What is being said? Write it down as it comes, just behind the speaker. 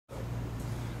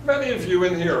Many of you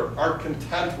in here are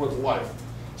content with life.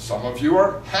 Some of you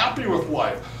are happy with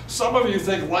life. Some of you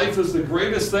think life is the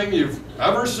greatest thing you've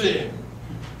ever seen.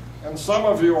 And some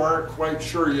of you aren't quite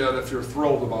sure yet if you're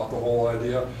thrilled about the whole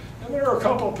idea. And there are a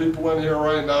couple of people in here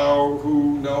right now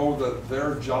who know that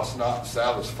they're just not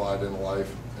satisfied in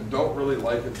life and don't really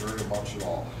like it very much at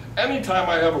all. Anytime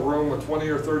I have a room with 20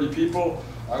 or 30 people,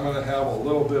 I'm going to have a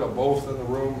little bit of both in the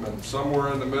room, and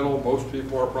somewhere in the middle, most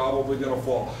people are probably going to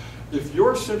fall. If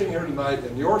you're sitting here tonight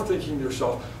and you're thinking to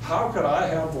yourself, how can I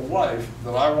have the life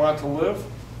that I want to live?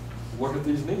 Look at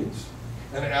these needs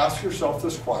and ask yourself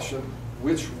this question: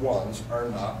 which ones are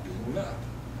not being met?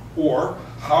 Or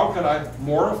how can I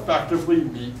more effectively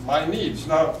meet my needs?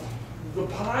 Now, the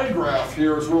pie graph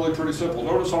here is really pretty simple.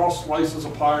 Notice all slices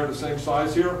of pie are the same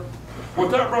size here.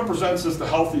 What that represents is the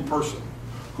healthy person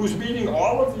who's meeting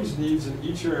all of these needs in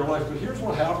each area of life. But here's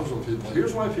what happens with people.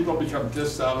 Here's why people become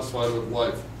dissatisfied with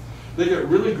life. They get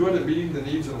really good at meeting the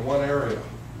needs in one area.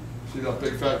 See that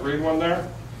big fat green one there?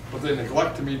 But they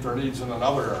neglect to meet their needs in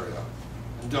another area.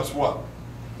 And guess what?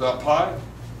 That pie,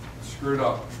 screwed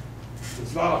up.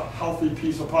 It's not a healthy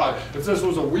piece of pie. If this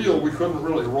was a wheel, we couldn't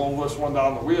really roll this one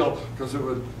down the wheel because it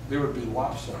would be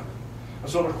lopsided. And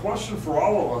so the question for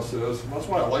all of us is, and that's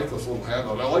why I like this little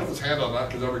handout. I like this handout not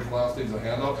because every class needs a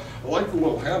handout. I like the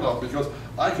little handout because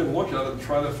I can look at it and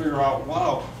try to figure out,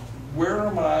 wow, where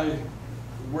are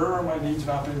my needs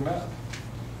not being met?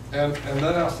 And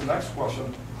then ask the next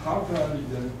question, how can I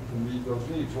begin to meet those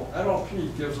needs? Well,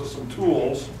 NLP gives us some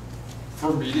tools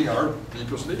for meeting our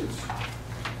deepest needs.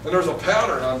 And there's a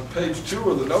pattern on page 2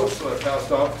 of the notes that I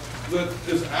passed out that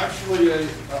is actually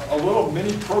a little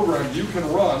mini program you can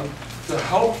run to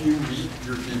help you meet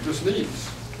your deepest needs.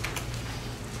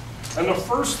 And the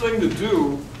first thing to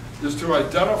do is to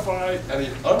identify any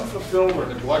unfulfilled or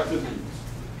neglected needs.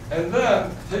 And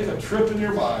then take a trip in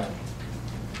your mind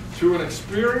to an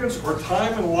experience or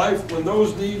time in life when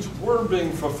those needs were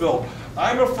being fulfilled.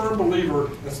 I'm a firm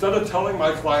believer, instead of telling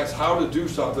my clients how to do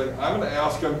something, I'm going to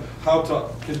ask them how to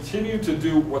continue to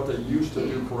do what they used to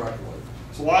do correctly.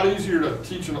 It's a lot easier to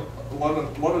teach let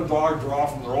a dog draw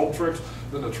from their old tricks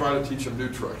than to try to teach them new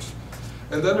tricks.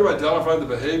 And then to identify the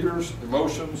behaviors,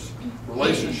 emotions,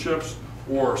 relationships,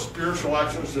 or spiritual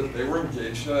actions that they were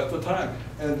engaged in at the time.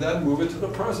 And then move it to the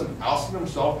present, asking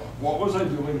themselves, what was I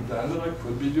doing then that I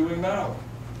could be doing now?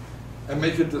 And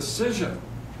make a decision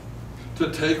to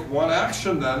take one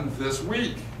action then this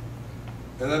week.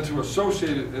 And then to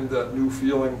associate it in that new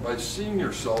feeling by seeing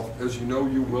yourself as you know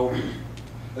you will be.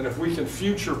 And if we can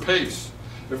future pace,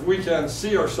 if we can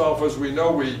see ourselves as we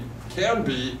know we can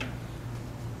be,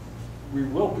 we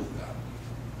will be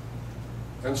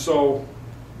that. And so,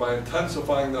 by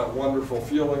intensifying that wonderful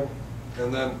feeling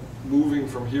and then moving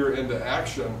from here into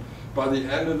action, by the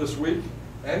end of this week,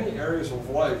 any areas of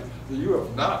life that you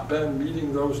have not been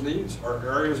meeting those needs are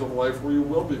areas of life where you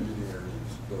will be meeting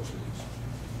those needs.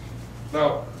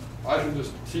 Now, I can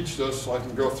just teach this, so I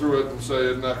can go through it and say,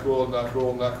 isn't that cool, isn't that cool,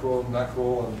 isn't that cool, isn't that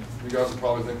cool, and you guys will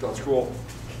probably think that's cool.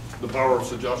 The power of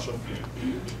suggestion.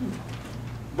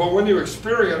 But when you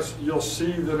experience, you'll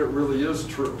see that it really is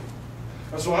true.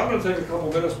 And so I'm going to take a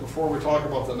couple minutes before we talk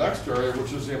about the next area,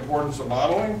 which is the importance of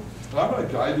modeling, and I'm going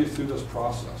to guide you through this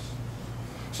process.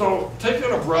 So take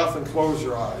in a breath and close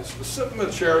your eyes. Sit in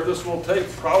the chair. This will take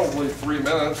probably 3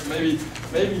 minutes, maybe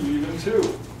even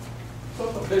 2.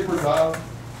 Put the paper down,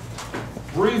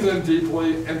 breathe in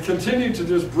deeply, and continue to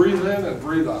just breathe in and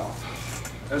breathe out.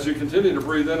 As you continue to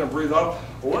breathe in and breathe out,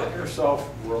 let yourself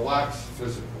relax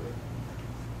physically.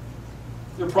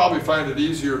 You'll probably find it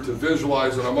easier to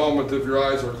visualize in a moment if your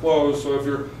eyes are closed. So if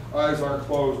your eyes aren't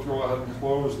closed, go ahead and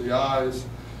close the eyes.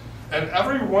 And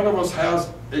every one of us has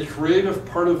a creative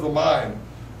part of the mind,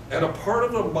 and a part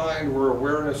of the mind where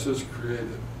awareness is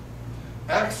created.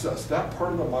 Access that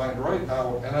part of the mind right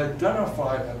now and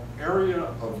identify an area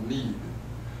of need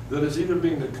that is either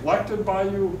being neglected by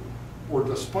you or,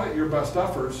 despite your best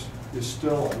efforts, is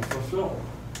still unfulfilled.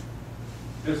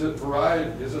 Is it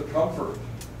variety? Is it comfort?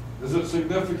 Is it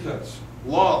significance?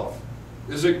 Love?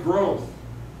 Is it growth?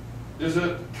 Is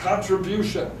it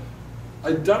contribution?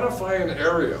 Identify an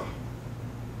area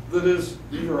that is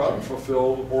either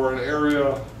unfulfilled or an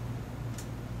area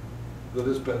that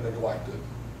has been neglected.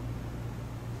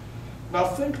 Now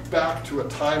think back to a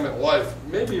time in life,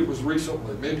 maybe it was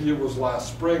recently, maybe it was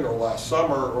last spring or last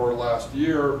summer or last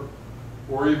year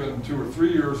or even 2 or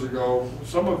 3 years ago.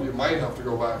 Some of you might have to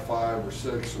go back 5 or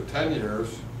 6 or 10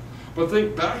 years. But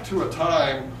think back to a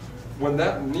time when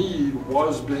that need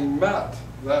was being met,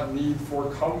 that need for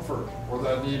comfort, or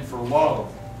that need for love,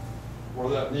 or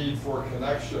that need for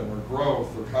connection, or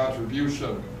growth, or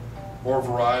contribution, or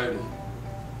variety.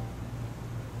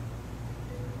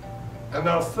 And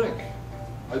now think,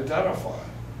 identify,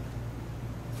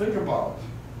 think about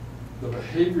the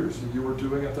behaviors that you were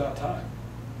doing at that time.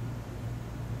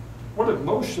 What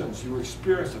emotions you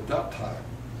experienced at that time.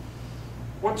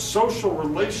 What social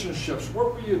relationships,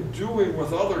 what were you doing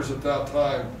with others at that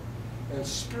time? And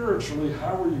spiritually,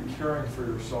 how were you caring for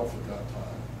yourself at that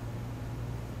time?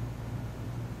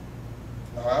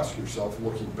 Now ask yourself,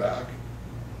 looking back,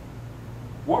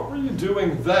 what were you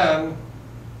doing then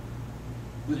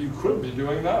that you could be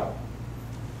doing now?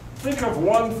 Think of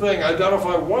one thing,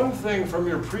 identify one thing from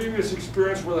your previous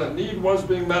experience where that need was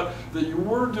being met that you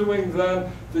were doing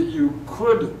then that you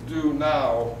could do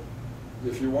now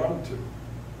if you wanted to.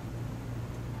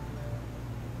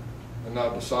 And now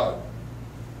decide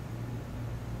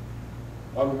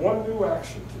on one new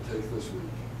action to take this week.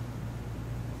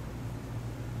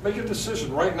 Make a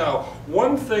decision right now.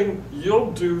 One thing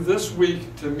you'll do this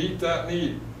week to meet that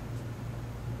need.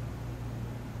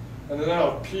 And in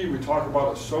NLP, we talk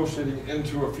about associating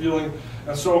into a feeling.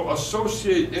 And so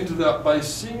associate into that by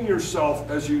seeing yourself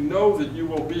as you know that you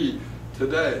will be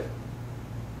today,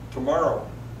 tomorrow,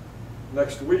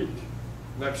 next week,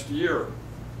 next year,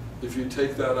 if you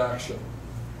take that action.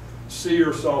 See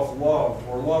yourself loved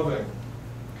or loving,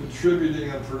 contributing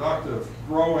and productive,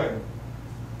 growing,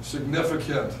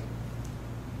 significant,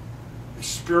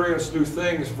 experience new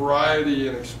things, variety,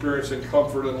 and experiencing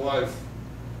comfort in life.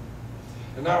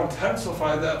 And now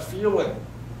intensify that feeling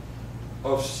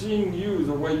of seeing you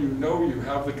the way you know you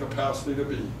have the capacity to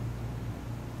be.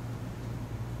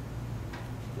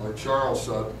 Like Charles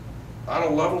said, on a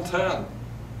level 10.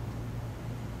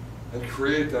 And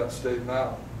create that state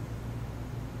now.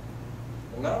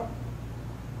 And now,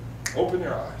 open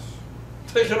your eyes.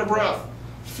 Take in a breath.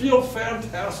 Feel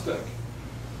fantastic.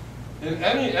 In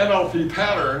any NLP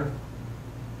pattern,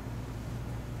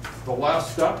 the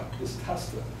last step is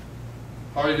test it.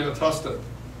 How are you going to test it?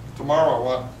 Tomorrow, I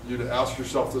want you to ask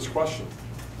yourself this question.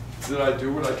 Did I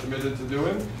do what I committed to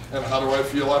doing? And how do I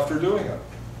feel after doing it?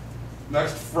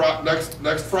 Next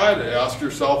Friday, ask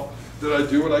yourself, did I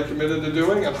do what I committed to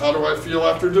doing? And how do I feel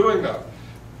after doing that?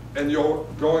 And you're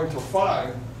going to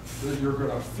find that you're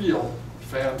going to feel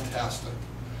fantastic.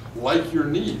 Like your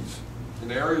needs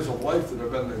in areas of life that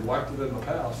have been neglected in the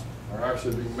past are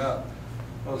actually being met.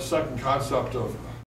 Now, the second concept of